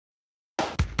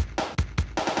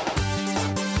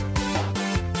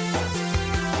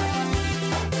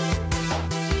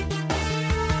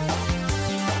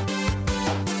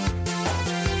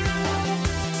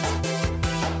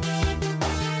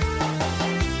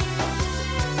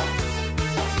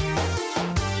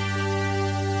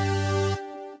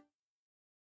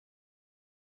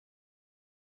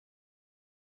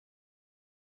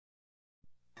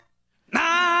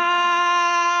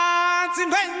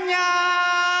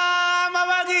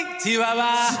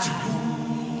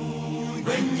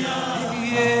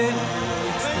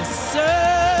It's the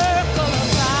circle of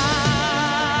life,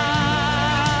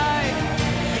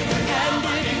 and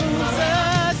it moves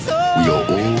us all. We are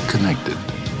all connected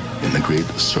in the great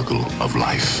circle of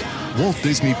life. Walt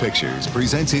Disney Pictures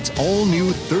presents its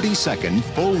all-new 30-second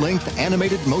full-length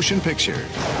animated motion picture,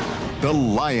 The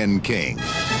Lion King.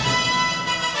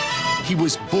 He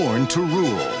was born to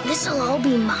rule. This'll all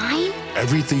be mine?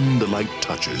 Everything the light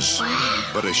touches.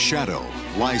 Wow. But a shadow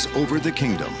lies over the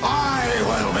kingdom. I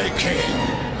will be king.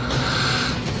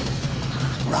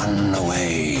 Run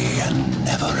away and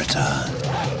never return.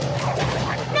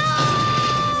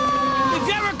 If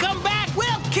you ever come back,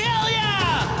 we'll kill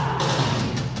ya!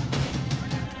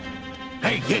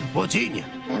 Hey, kid, what's eating you?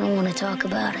 I don't want to talk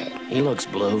about it. He looks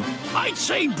blue. I'd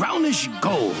say brownish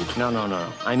gold. No.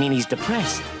 I mean, he's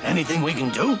depressed. Anything we can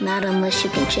do? Not unless you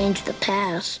can change the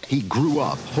past. He grew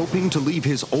up hoping to leave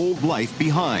his old life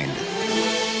behind.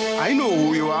 I know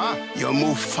who you are. You're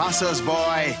Mufasa's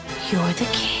boy. You're the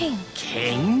king.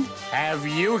 King? Have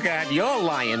you got your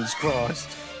lions crossed?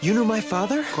 You know my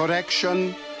father?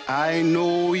 Correction. I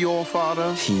know your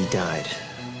father. He died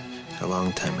a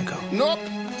long time ago. Nope.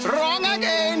 Wrong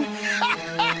again.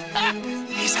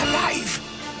 He's alive.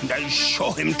 And I'll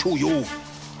show him to you.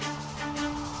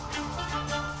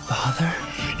 Father?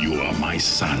 You are my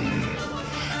son,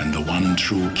 and the one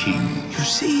true king. You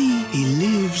see, he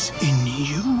lives in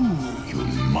you. You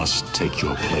must take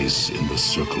your place in the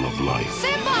circle of life.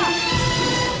 Simba!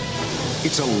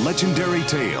 It's a legendary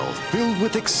tale filled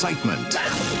with excitement,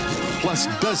 plus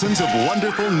dozens of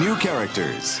wonderful new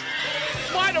characters.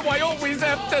 Why do I always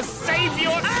have to save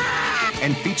you?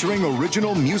 And featuring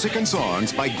original music and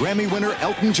songs by Grammy winner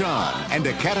Elton John and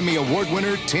Academy Award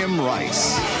winner Tim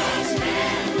Rice.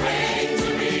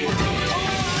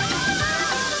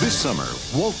 This summer,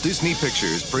 Walt Disney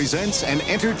Pictures presents an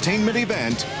entertainment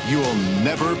event you'll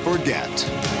never forget.